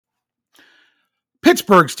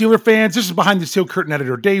Pittsburgh Steelers fans, this is Behind the Steel Curtain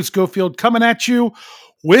editor Dave Schofield coming at you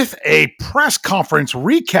with a press conference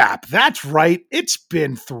recap. That's right. It's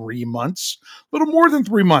been 3 months, a little more than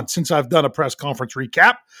 3 months since I've done a press conference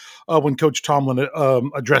recap when Coach Tomlin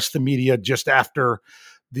addressed the media just after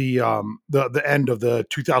the end of the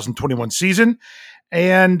 2021 season.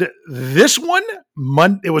 And this one,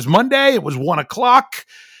 it was Monday. It was 1:00.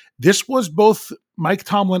 This was both Mike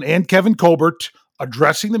Tomlin and Kevin Colbert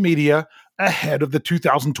addressing the media ahead of the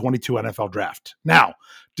 2022 NFL draft. Now,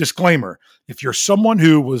 disclaimer, if you're someone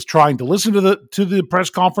who was trying to listen to the press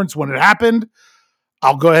conference when it happened,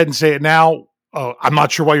 I'll go ahead and say it now. I'm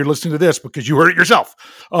not sure why you're listening to this because you heard it yourself.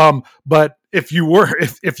 But if you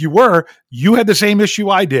were, you had the same issue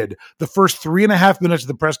I did. The first 3.5 minutes of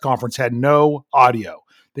the press conference had no audio.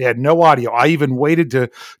 They had no audio. I even waited to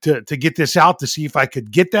get this out to see if I could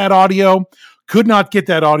get that audio. Could not get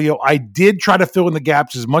that audio. I did try to fill in the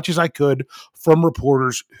gaps as much as I could from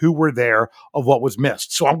reporters who were there of what was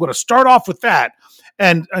missed. So I'm going to start off with that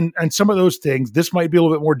and some of those things. This might be a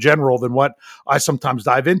little bit more general than what I sometimes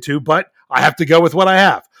dive into, but I have to go with what I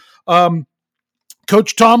have.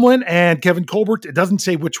 Coach Tomlin and Kevin Colbert, it doesn't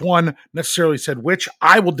say which one necessarily said which.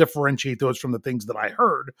 I will differentiate those from the things that I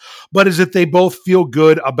heard, but is that they both feel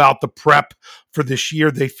good about the prep for this year.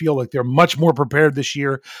 They feel like they're much more prepared this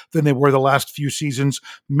year than they were the last few seasons,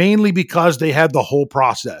 mainly because they had the whole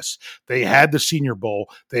process. They had the Senior Bowl,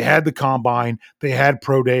 they had the Combine, they had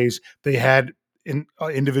pro days, they had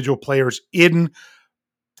individual players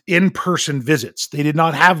in-person visits. They did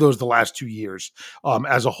not have those the last 2 years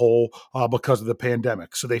as a whole because of the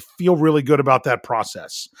pandemic. So they feel really good about that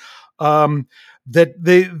process. That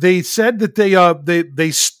they said that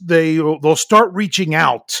they'll start reaching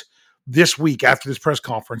out this week after this press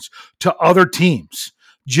conference to other teams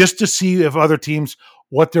just to see if other teams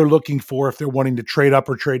what they're looking for, if they're wanting to trade up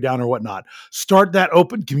or trade down or whatnot. Start that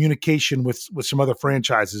open communication with some other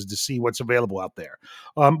franchises to see what's available out there.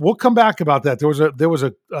 We'll come back about that. There was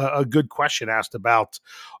a good question asked about,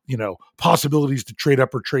 possibilities to trade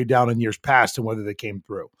up or trade down in years past and whether they came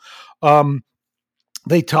through.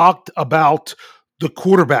 They talked about the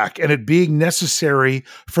quarterback and it being necessary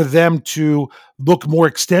for them to look more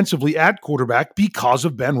extensively at quarterback because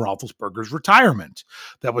of Ben Roethlisberger's retirement.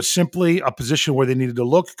 That was simply a position where they needed to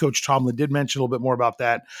look. Coach Tomlin did mention a little bit more about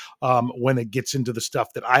that when it gets into the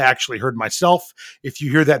stuff that I actually heard myself. If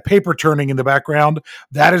you hear that paper turning in the background,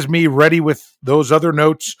 that is me ready with those other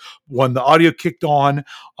notes when the audio kicked on.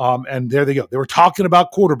 And there they go. They were talking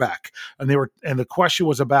about quarterback and the question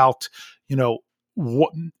was about,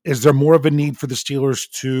 what is there more of a need for the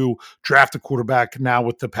Steelers to draft a quarterback now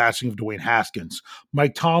with the passing of Dwayne Haskins?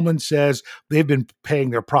 Mike Tomlin says they've been paying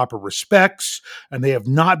their proper respects and they have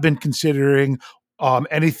not been considering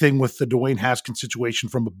anything with the Dwayne Haskins situation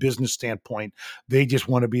from a business standpoint. They just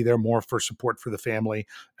want to be there more for support for the family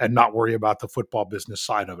and not worry about the football business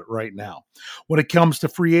side of it right now. When it comes to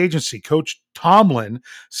free agency, Coach Tomlin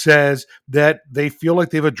says that they feel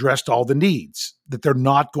like they've addressed all the needs, that they're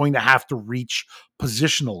not going to have to reach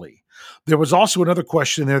positionally. There was also another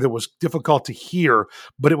question there that was difficult to hear,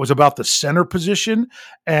 but it was about the center position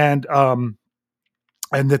and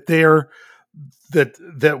that they're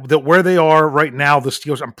that where they are right now, the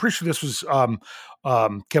Steelers, I'm pretty sure this was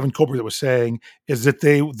Kevin Colbert that was saying, is that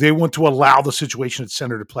they want to allow the situation at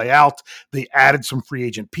center to play out. They added some free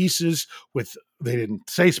agent pieces they didn't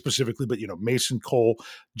say specifically, but Mason Cole,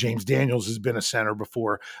 James Daniels has been a center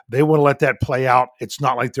before. They want to let that play out. It's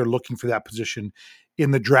not like they're looking for that position in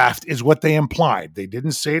the draft is what they implied. They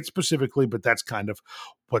didn't say it specifically, but that's kind of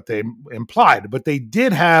what they implied. But they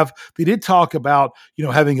did talk about,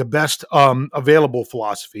 having a best available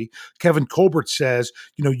philosophy. Kevin Colbert says,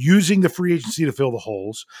 using the free agency to fill the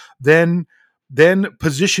holes, then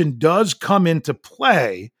position does come into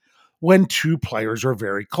play when two players are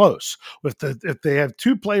very close. If they have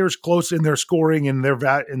two players close in their scoring and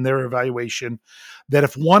in their evaluation, that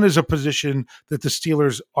if one is a position that the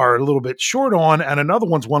Steelers are a little bit short on, and another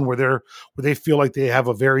one's one where they feel like they have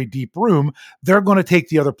a very deep room, they're going to take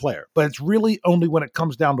the other player. But it's really only when it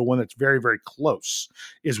comes down to one that's very, very close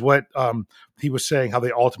is what he was saying, how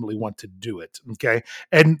they ultimately want to do it. Okay.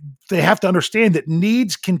 And they have to understand that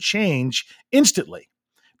needs can change instantly.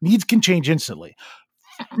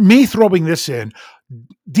 Me throwing this in,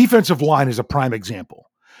 defensive line is a prime example.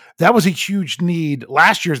 That was a huge need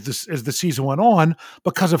last year as the season went on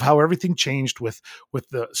because of how everything changed with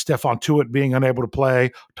the Stephon Tuitt being unable to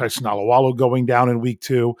play, Tyson Alualu going down in week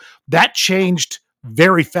 2. That changed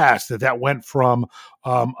very fast. That went from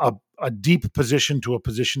a deep position to a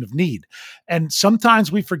position of need. And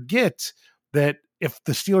sometimes we forget that if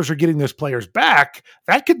the Steelers are getting those players back,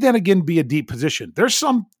 that could then again be a deep position. There's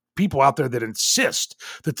some people out there that insist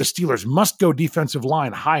that the Steelers must go defensive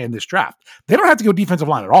line high in this draft. They don't have to go defensive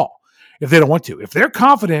line at all if they don't want to. If they're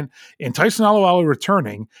confident in Tyson Alualu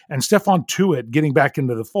returning and Stephon Tuitt getting back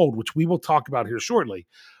into the fold, which we will talk about here shortly,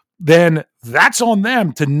 then that's on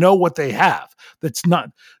them to know what they have. That's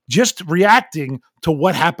not just reacting to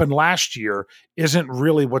what happened last year isn't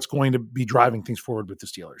really what's going to be driving things forward with the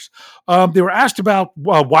Steelers. They were asked about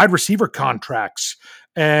wide receiver contracts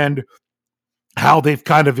and how they've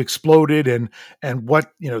kind of exploded and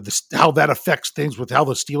what, how that affects things with how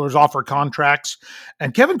the Steelers offer contracts.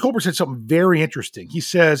 And Kevin Colbert said something very interesting. He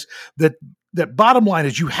says that bottom line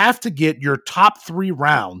is you have to get your top 3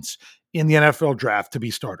 rounds in the NFL draft to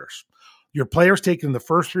be starters. Your players taken in the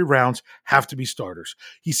first 3 rounds have to be starters.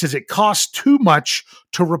 He says it costs too much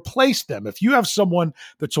to replace them. If you have someone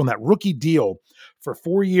that's on that rookie deal for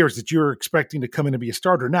 4 years that you're expecting to come in and be a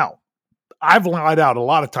starter. Now, I've lied out a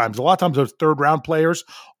lot of times. A lot of times those 3rd round players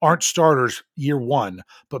aren't starters year 1,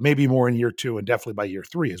 but maybe more in year 2 and definitely by year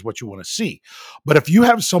 3 is what you want to see. But if you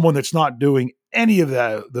have someone that's not doing any of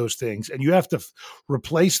those things and you have to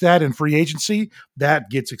replace that in free agency, that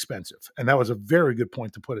gets expensive. And that was a very good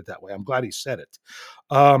point to put it that way. I'm glad he said it.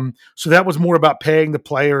 So that was more about paying the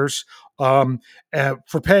players.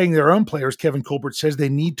 For paying their own players, Kevin Colbert says they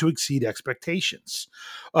need to exceed expectations.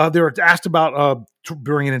 They were asked about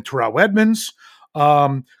bringing in Terrell Edmonds.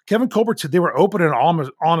 Kevin Colbert said they were open and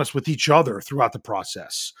honest with each other throughout the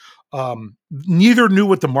process. Neither knew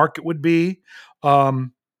what the market would be.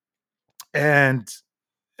 And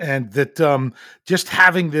that just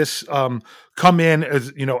having this come in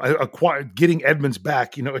as, getting Edmonds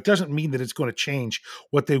back, it doesn't mean that it's going to change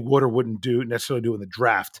what they would or wouldn't necessarily do in the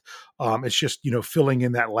draft. It's just, filling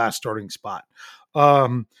in that last starting spot.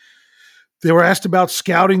 They were asked about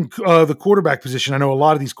scouting the quarterback position. I know a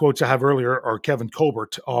lot of these quotes I have earlier are Kevin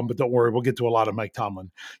Colbert, but don't worry, we'll get to a lot of Mike Tomlin.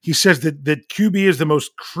 He says that QB is the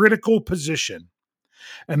most critical position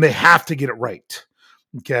and they have to get it right.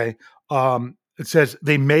 Okay. It says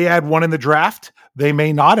they may add one in the draft. They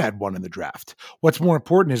may not add one in the draft. What's more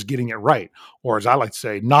important is getting it right, or as I like to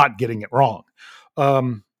say, not getting it wrong.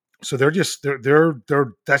 So they're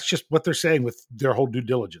that's just what they're saying with their whole due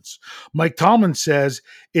diligence. Mike Tomlin says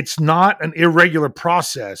it's not an irregular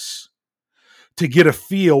process to get a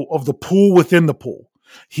feel of the pool within the pool.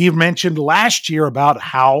 He mentioned last year about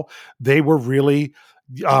how they were really,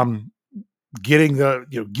 getting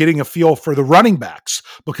a feel for the running backs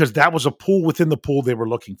because that was a pool within the pool they were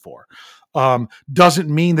looking for. Doesn't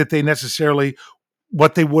mean that they necessarily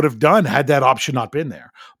what they would have done had that option not been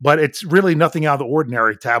there, but it's really nothing out of the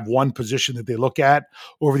ordinary to have one position that they look at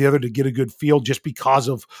over the other to get a good feel just because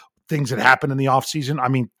of things that happened in the offseason. I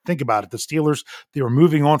mean, think about it. The Steelers, they were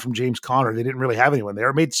moving on from James Conner. They didn't really have anyone there.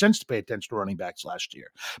 It made sense to pay attention to running backs last year.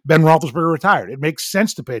 Ben Roethlisberger retired. It makes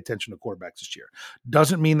sense to pay attention to quarterbacks this year.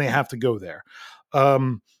 Doesn't mean they have to go there.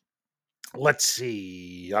 Let's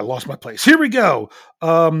see. I lost my place. Here we go.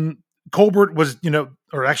 Colbert was,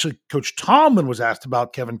 or actually Coach Tomlin was asked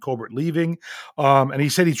about Kevin Colbert leaving. And he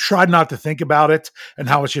said he tried not to think about it and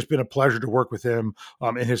how it's just been a pleasure to work with him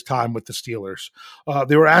in his time with the Steelers.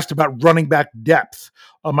 They were asked about running back depth.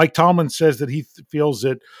 Mike Tomlin says that he feels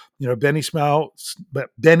that, Benny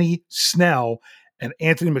Snell and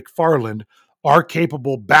Anthony McFarland are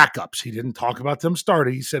capable backups. He didn't talk about them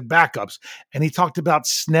starting. He said backups. And he talked about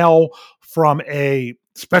Snell from a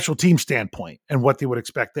special team standpoint and what they would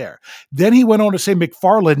expect there. Then he went on to say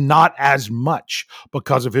McFarland not as much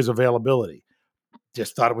because of his availability.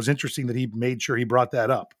 Just thought it was interesting that he made sure he brought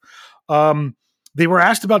that up. They were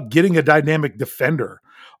asked about getting a dynamic defender.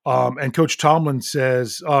 And Coach Tomlin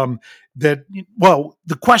says that,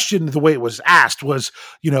 the question, the way it was asked was,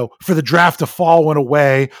 for the draft to fall in a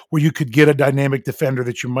way where you could get a dynamic defender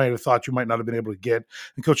that you might have thought you might not have been able to get.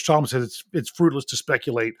 And Coach Tomlin says it's fruitless to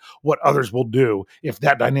speculate what others will do if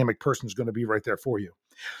that dynamic person is going to be right there for you.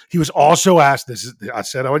 He was also asked, I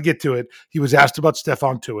said I would get to it. He was asked about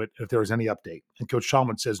Stephon Tuitt, if there was any update. And Coach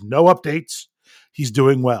Tomlin says, no updates. He's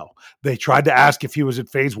doing well. They tried to ask if he was at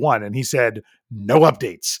phase 1 and he said, no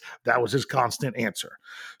updates. That was his constant answer.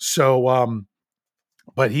 So,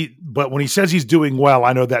 but when he says he's doing well,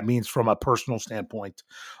 I know that means from a personal standpoint,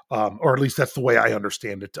 or at least that's the way I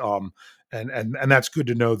understand it. And that's good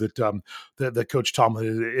to know that, that Coach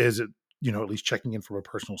Tomlin is, at least checking in from a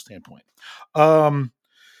personal standpoint.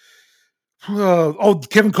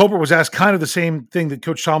 Kevin Colbert was asked kind of the same thing that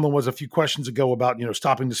Coach Tomlin was a few questions ago about,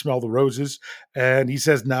 stopping to smell the roses. And he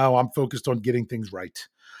says, no, I'm focused on getting things right.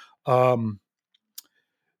 They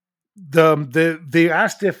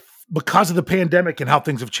asked if because of the pandemic and how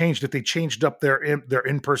things have changed, if they changed up their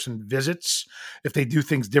in-person visits, if they do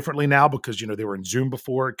things differently now, because they were in Zoom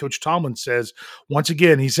before. Coach Tomlin says, once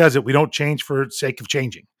again, he says it, we don't change for the sake of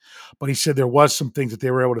changing, but he said there was some things that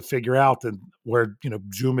they were able to figure out, and where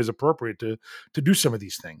Zoom is appropriate to do some of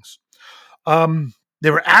these things. They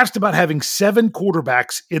were asked about having 7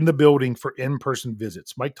 quarterbacks in the building for in-person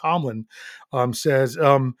visits. Mike Tomlin says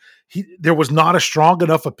there was not a strong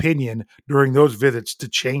enough opinion during those visits to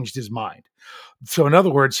change his mind. So in other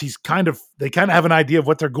words, they kind of have an idea of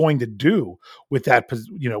what they're going to do with that,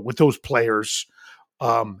 with those players.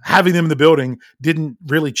 Having them in the building didn't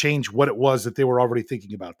really change what it was that they were already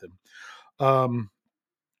thinking about them.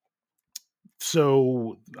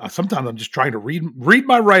 So sometimes I'm just trying to read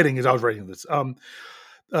my writing as I was writing this.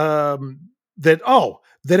 That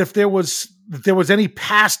if there was any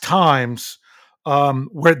past times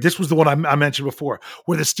where this was the one I mentioned before,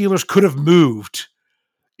 where the Steelers could have moved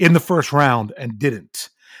in the first round and didn't.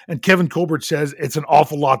 And Kevin Colbert says it's an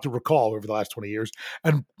awful lot to recall over the last 20 years.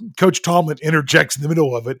 And Coach Tomlin interjects in the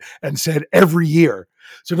middle of it and said every year.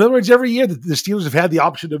 So in other words, every year the Steelers have had the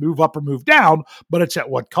option to move up or move down, but it's at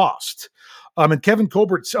what cost? And Kevin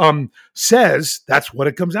Colbert says that's what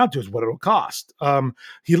it comes down to, is what it'll cost.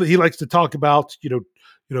 He likes to talk about,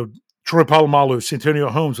 Troy Polamalu, Santonio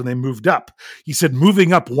Holmes, when they moved up. He said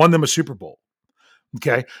moving up won them a Super Bowl.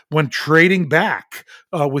 Okay. When trading back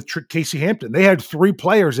with Casey Hampton, they had 3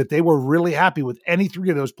 players that they were really happy with, any 3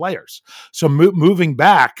 of those players. So moving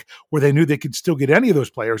back where they knew they could still get any of those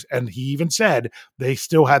players, and he even said they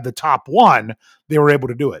still had the top 1, they were able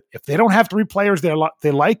to do it. If they don't have 3 players they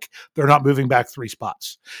like, they're not moving back 3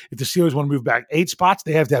 spots. If the Steelers want to move back 8 spots,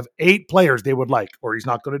 they have to have 8 players they would like, or he's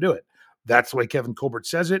not going to do it. That's the way Kevin Colbert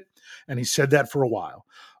says it, and he said that for a while.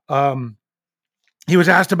 He was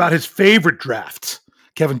asked about his favorite draft.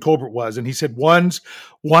 Kevin Colbert was, and he said he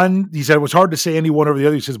said it was hard to say any one over the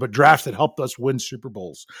other. He says, but drafts that helped us win Super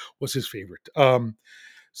Bowls was his favorite.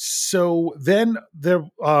 So then there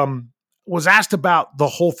was asked about the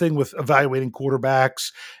whole thing with evaluating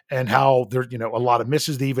quarterbacks and how there, a lot of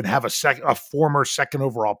misses. They even have a former second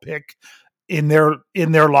overall pick in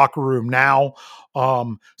their locker room now.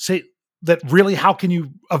 Say that really, how can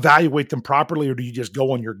you evaluate them properly, or do you just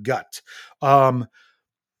go on your gut?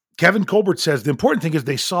 Kevin Colbert says the important thing is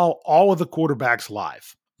they saw all of the quarterbacks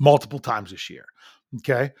live multiple times this year.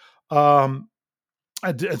 Okay. And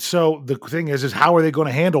so the thing is how are they going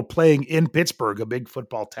to handle playing in Pittsburgh, a big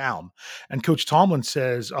football town? And Coach Tomlin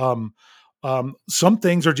says some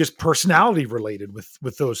things are just personality related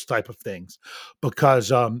with those type of things, because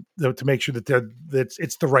to make sure that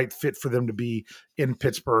it's the right fit for them to be in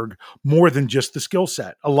Pittsburgh, more than just the skill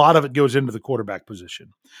set. A lot of it goes into the quarterback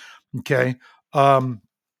position. Okay.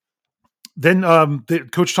 Then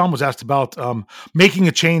Coach Tom was asked about making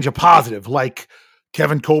a change a positive, like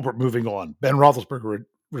Kevin Colbert moving on, Ben Roethlisberger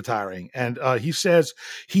retiring. And he says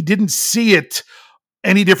he didn't see it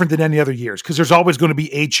any different than any other years, because there's always going to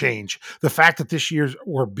be a change. The fact that this year's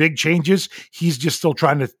were big changes, he's just still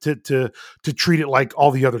trying to treat it like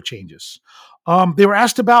all the other changes. They were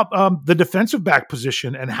asked about the defensive back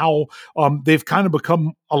position and how they've kind of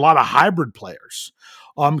become a lot of hybrid players.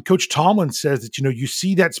 Coach Tomlin says that, you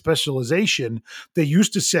see that specialization. They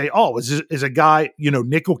used to say, oh, is a guy,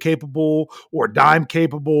 nickel capable or dime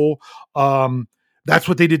capable? That's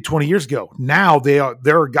what they did 20 years ago. Now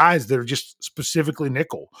there are guys that are just specifically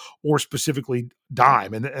nickel or specifically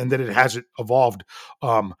dime, and that it hasn't evolved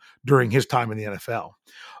during his time in the NFL.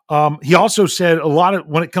 He also said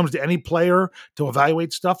when it comes to any player to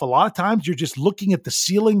evaluate stuff, a lot of times you're just looking at the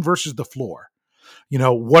ceiling versus the floor.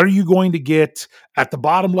 What are you going to get at the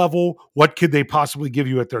bottom level? What could they possibly give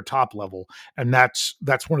you at their top level? And that's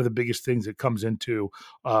one of the biggest things that comes into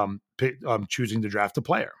choosing to draft a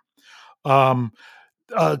player.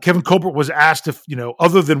 Kevin Colbert was asked if,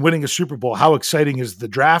 other than winning a Super Bowl, how exciting is the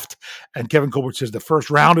draft? And Kevin Colbert says the first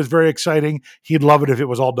round is very exciting. He'd love it if it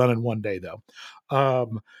was all done in one day, though.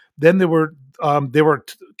 Then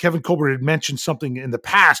Kevin Colbert had mentioned something in the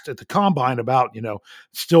past at the combine about,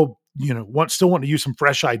 still wanting to use some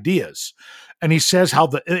fresh ideas. And he says how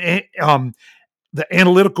the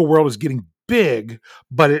analytical world is getting big,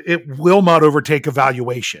 but it will not overtake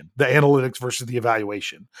evaluation, the analytics versus the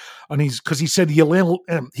evaluation. And because he said he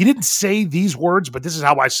didn't say these words, but this is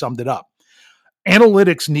how I summed it up.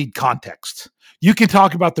 Analytics need context. You can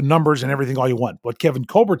talk about the numbers and everything all you want. What Kevin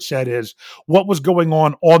Colbert said is what was going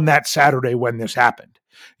on that Saturday when this happened.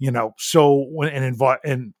 So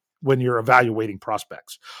when you're evaluating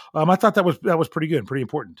prospects. I thought that was pretty good, and pretty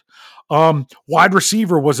important. Wide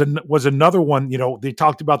receiver was another one. They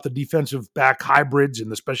talked about the defensive back hybrids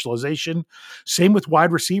and the specialization. Same with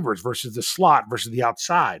wide receivers versus the slot versus the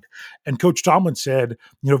outside. And Coach Tomlin said,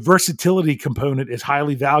 versatility component is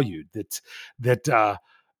highly valued. That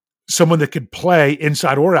someone that could play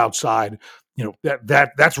inside or outside,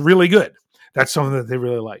 that's really good. That's something that they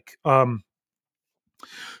really like.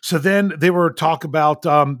 So then they were talk about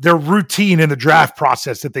their routine in the draft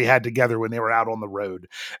process that they had together when they were out on the road.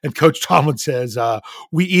 And Coach Tomlin says,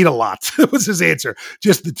 we eat a lot. That was his answer.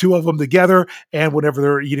 Just the two of them together. And whenever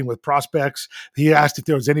they're eating with prospects, he asked if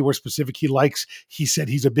there was anywhere specific he likes. He said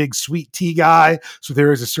he's a big sweet tea guy. So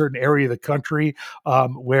there is a certain area of the country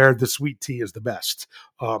where the sweet tea is the best.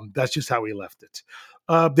 That's just how he left it.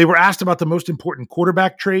 They were asked about the most important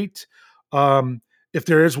quarterback trait. If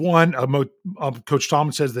there is one, Coach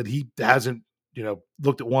Tomlin says that he hasn't,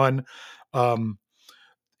 looked at one.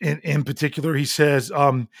 In particular, he says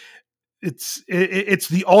it's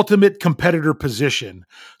the ultimate competitor position.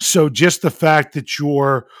 So just the fact that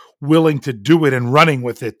you're willing to do it and running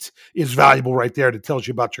with it is valuable right there. That tells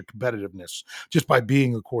you about your competitiveness just by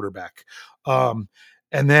being a quarterback. And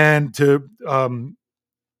then to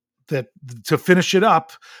finish it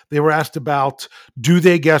up, they were asked about, do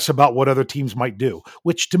they guess about what other teams might do?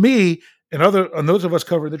 Which to me, and those of us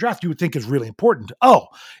covering the draft, you would think is really important. Oh,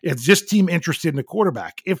 is this team interested in a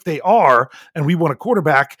quarterback? If they are, and we want a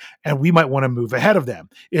quarterback, and we might want to move ahead of them,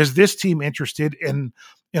 is this team interested in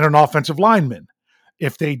an offensive lineman?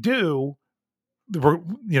 If they do,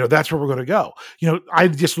 that's where we're going to go. I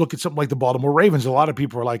just look at something like the Baltimore Ravens. A lot of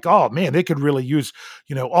people are like, oh man, they could really use,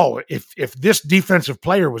 if this defensive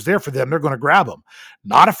player was there for them, they're going to grab them.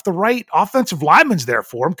 Not if the right offensive lineman's there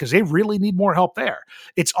for them, because they really need more help there.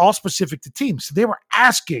 It's all specific to teams. So they were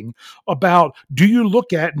asking about, do you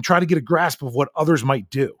look at and try to get a grasp of what others might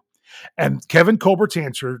do? And Kevin Colbert's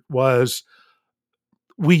answer was,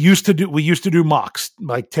 we used to do mocks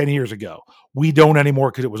like 10 years ago. We don't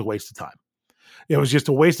anymore because it was a waste of time. It was just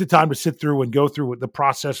a waste of time to sit through and go through the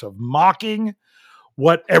process of mocking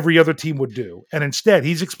what every other team would do. And instead,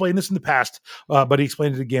 he's explained this in the past, but he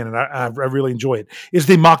explained it again, and I really enjoy it, is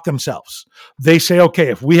they mock themselves. They say, okay,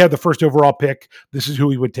 if we had the first overall pick, this is who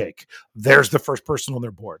we would take. There's the first person on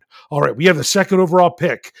their board. All right, we have the second overall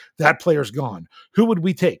pick. That player's gone. Who would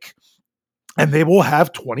we take? And they will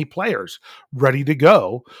have 20 players ready to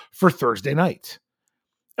go for Thursday night.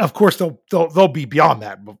 Of course, they'll be beyond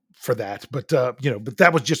that for that, but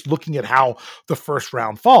that was just looking at how the first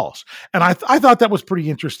round falls, and I thought that was pretty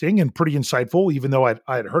interesting and pretty insightful, even though I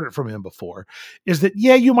had heard it from him before. Is that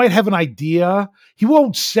you might have an idea. He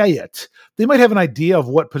won't say it. They might have an idea of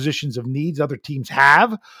what positions of needs other teams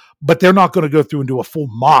have, but they're not going to go through and do a full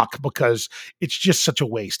mock because it's just such a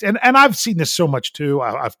waste. And I've seen this so much too.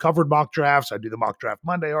 I've covered mock drafts. I do the Mock Draft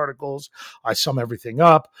Monday articles. I sum everything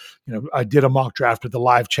up. I did a mock draft with the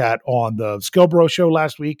live chat on the Scilbro show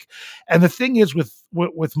last week. And the thing is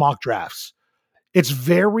with mock drafts, it's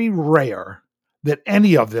very rare that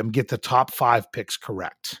any of them get the top 5 picks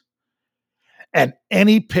correct. And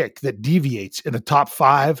any pick that deviates in the top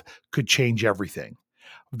 5 could change everything.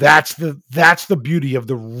 That's the beauty of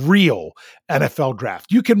the real NFL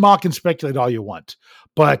draft. You can mock and speculate all you want,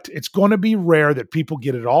 but it's going to be rare that people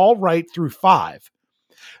get it all right through 5.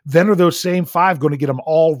 Then are those same 5 going to get them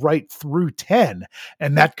all right through 10?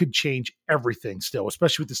 And that could change everything still,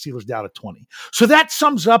 especially with the Steelers down at 20. So that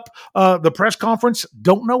sums up the press conference.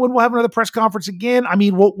 Don't know when we'll have another press conference again. I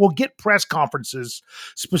mean, we'll get press conferences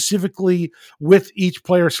specifically with each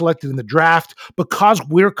player selected in the draft. Because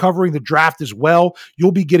we're covering the draft as well,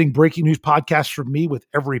 you'll be getting breaking news podcasts from me with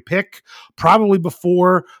every pick, probably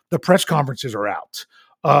before the press conferences are out.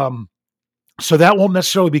 So that won't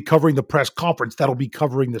necessarily be covering the press conference. That'll be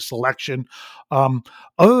covering the selection. Other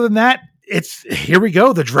than that, here we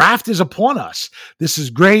go. The draft is upon us. This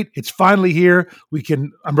is great. It's finally here.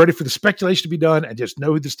 I'm ready for the speculation to be done and just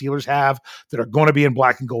know who the Steelers have that are going to be in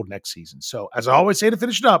black and gold next season. So as I always say to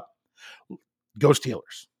finish it up, go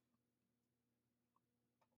Steelers.